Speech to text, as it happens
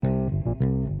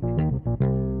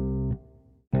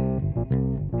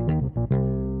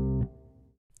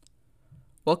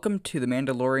Welcome to the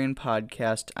Mandalorian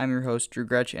podcast. I'm your host, Drew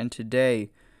Gretsch, and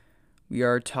today we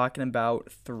are talking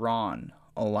about Thrawn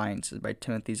Alliances by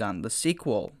Timothy Zahn, the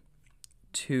sequel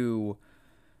to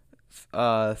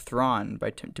Thrawn by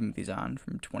Timothy Zahn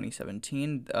from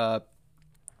 2017.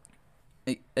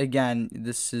 Again,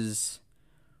 this is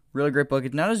a really great book.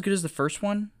 It's not as good as the first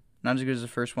one. Not as good as the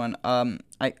first one.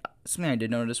 I something I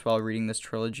did notice while reading this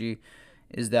trilogy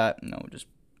is that just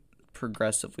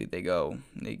progressively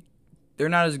they're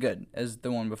not as good as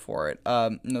the one before it.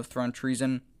 Thrawn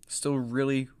Treason still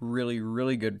really, really,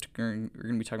 really good. We're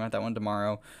gonna be talking about that one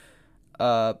tomorrow.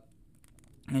 It's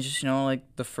just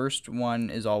like the first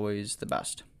one is always the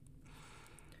best.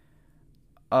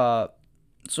 So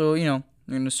we're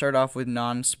gonna start off with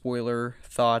non-spoiler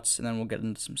thoughts, and then we'll get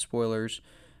into some spoilers.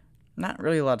 Not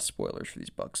really a lot of spoilers for these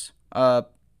books.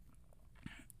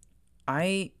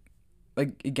 I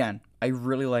I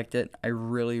really liked it. I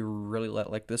really, really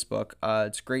like this book.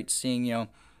 It's great seeing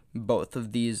both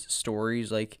of these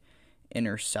stories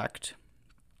intersect.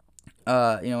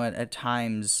 At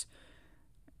times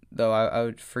though, I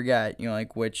would forget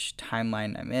which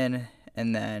timeline I'm in,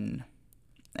 and then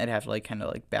I'd have to kind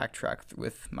of backtrack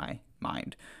with my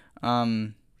mind,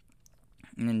 and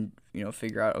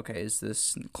figure out, okay, is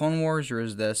this Clone Wars or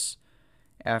is this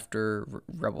after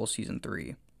Rebel season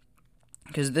 3?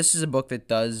 Because this is a book that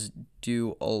does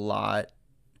do a lot.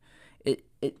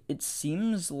 It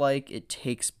seems like it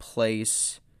takes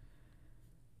place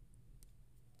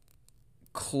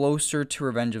closer to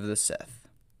Revenge of the Sith.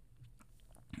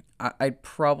 I'd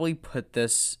probably put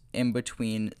this in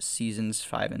between seasons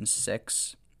 5 and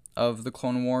 6 of the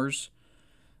Clone Wars.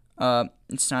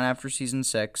 It's not after season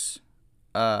 6,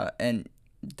 and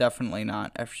definitely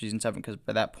not after season 7, because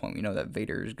by that point we know that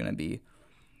Vader is going to be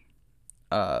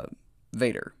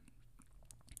Vader.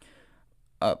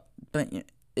 But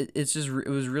it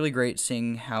was really great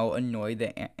seeing how annoyed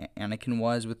that Anakin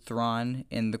was with Thrawn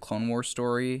in the Clone Wars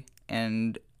story,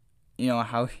 and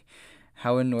how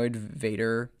annoyed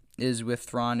Vader is with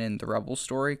Thrawn in the Rebel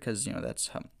story, because that's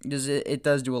how, because it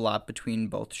does do a lot between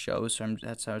both shows. So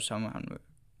that's how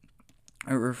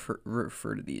I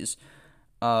refer to these.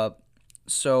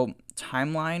 So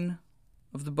timeline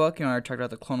of the book, I talked about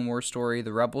the Clone Wars story.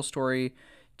 The Rebel story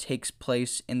takes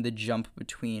place in the jump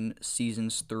between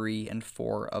seasons 3 and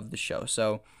 4 of the show.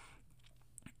 So,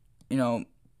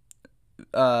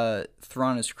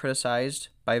 Thrawn is criticized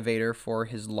by Vader for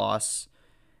his loss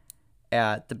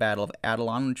at the Battle of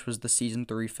Atollon, which was the season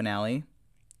 3 finale,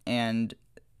 and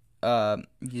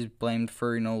he's blamed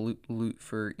for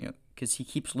because he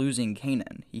keeps losing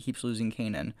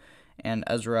Kanan. And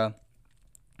Ezra,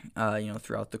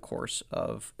 throughout the course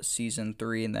of season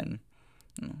 3, and then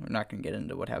we're not going to get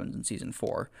into what happens in season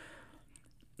 4.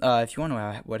 If you want to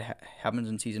know what happens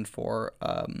in season 4,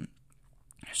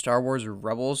 Star Wars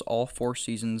Rebels, all 4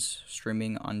 seasons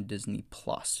streaming on Disney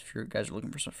Plus. If you guys are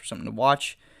looking for something to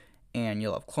watch, and you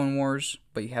love Clone Wars,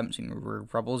 but you haven't seen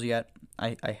Rebels yet,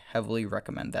 I heavily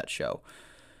recommend that show.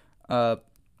 But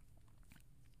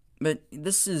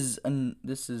this is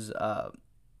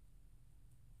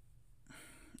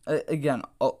again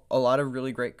a lot of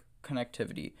really great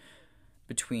connectivity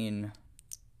between,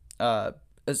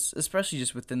 especially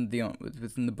just within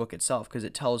the book itself, because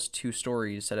it tells 2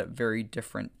 stories set at very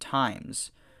different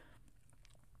times.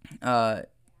 I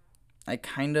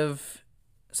kind of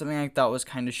Something I thought was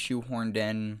kind of shoehorned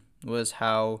in was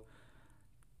how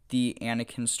the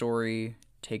Anakin story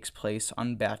takes place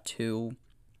on Batuu,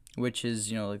 which is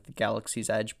the Galaxy's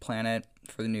Edge planet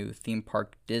for the new theme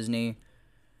park Disney.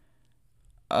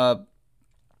 I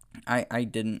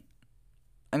didn't.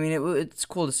 I mean, it's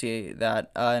cool to see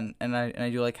that, and I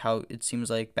do like how it seems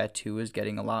like Batuu is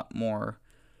getting a lot more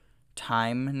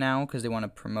time now, because they want to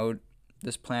promote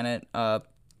this planet.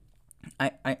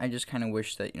 I just kind of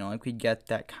wish that we'd get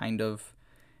that kind of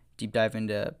deep dive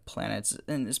into planets,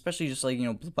 and especially just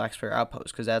Black Spire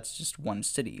Outpost, because that's just one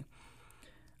city.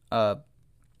 There's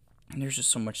just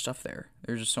so much stuff there.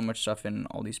 There's just so much stuff in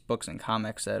all these books and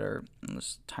comics that are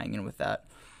just tying in with that.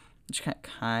 I just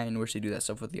kind of wish they do that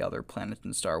stuff with the other planets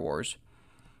in Star Wars.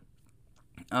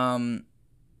 Padme,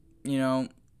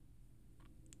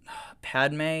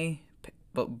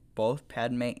 but both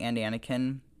Padme and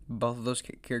Anakin, both of those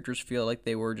characters feel like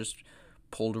they were just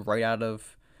pulled right out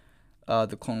of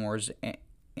the Clone Wars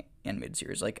animated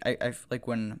series. I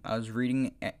when I was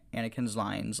reading Anakin's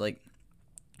lines,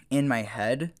 in my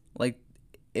head,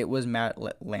 it was Matt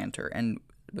Lanter, and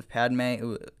with Padme,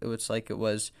 it was like it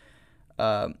was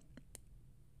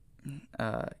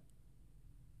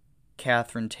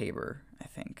Catherine Tabor, I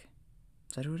think.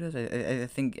 Is that who it is? I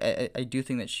think I do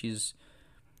think that she's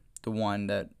the one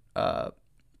that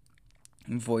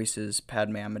voices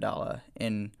Padme Amidala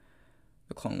in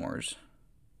the Clone Wars.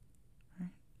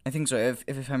 I think so.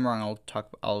 If I'm wrong,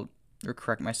 I'll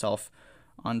correct myself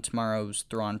on tomorrow's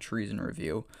Thrawn Treason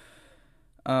review.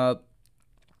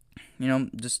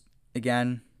 Just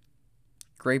again,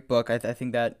 great book. I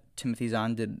think that Timothy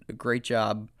Zahn did a great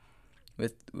job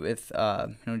with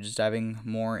just diving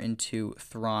more into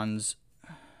Thrawn's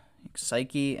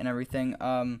psyche and everything.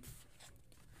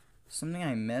 Something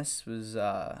I missed was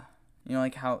how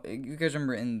you guys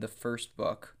remember in the first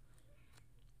book,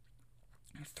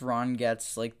 Thrawn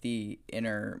gets like the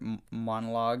inner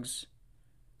monologues.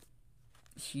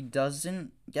 He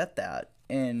doesn't get that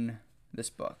in this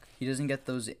book. He doesn't get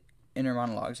those inner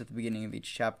monologues at the beginning of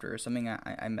each chapter, or something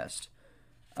I missed.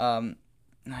 I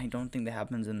don't think that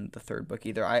happens in the third book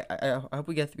either. I hope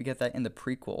we get that in the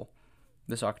prequel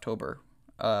this October,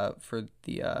 for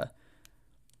the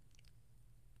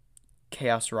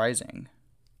Chaos Rising.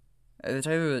 The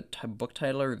title of the book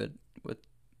title, or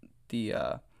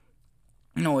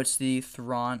no, it's the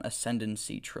Thrawn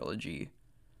Ascendancy trilogy.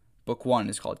 Book 1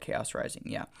 is called Chaos Rising.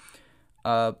 Yeah.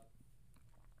 So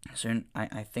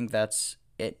I think that's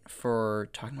it for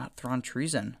talking about Thrawn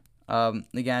Treason.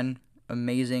 Again,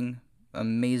 amazing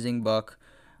book.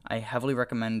 I heavily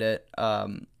recommend it.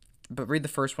 But read the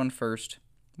first one first.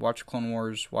 Watch Clone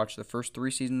Wars. Watch the first 3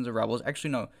 seasons of Rebels.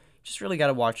 Actually, no. Just really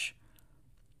gotta watch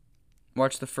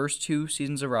the first 2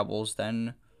 seasons of Rebels.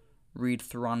 Then read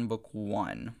Thrawn Book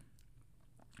 1.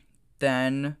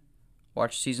 Then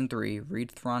watch Season 3.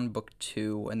 Read Thrawn Book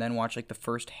 2. And then watch like the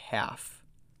first half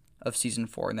of Season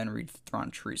 4. And then read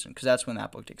Thrawn Treason. Because that's when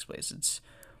that book takes place. It's...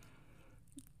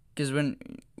 Because when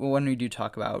we do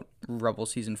talk about Rebel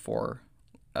Season 4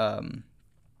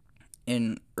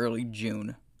 in early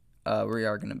June, we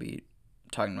are going to be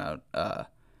talking about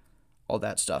all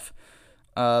that stuff.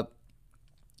 So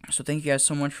thank you guys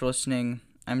so much for listening.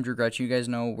 I'm Drew Gretsch. You guys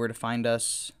know where to find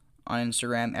us on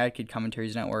Instagram,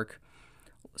 @KidCommentaries Network.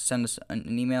 Send us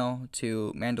an email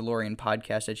to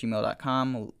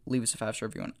mandalorianpodcast@gmail.com. Leave us a 5-star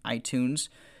review on iTunes.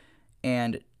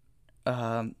 And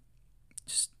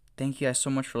just thank you guys so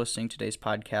much for listening to today's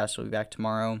podcast. We'll be back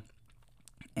tomorrow.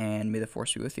 And may the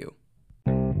Force be with you.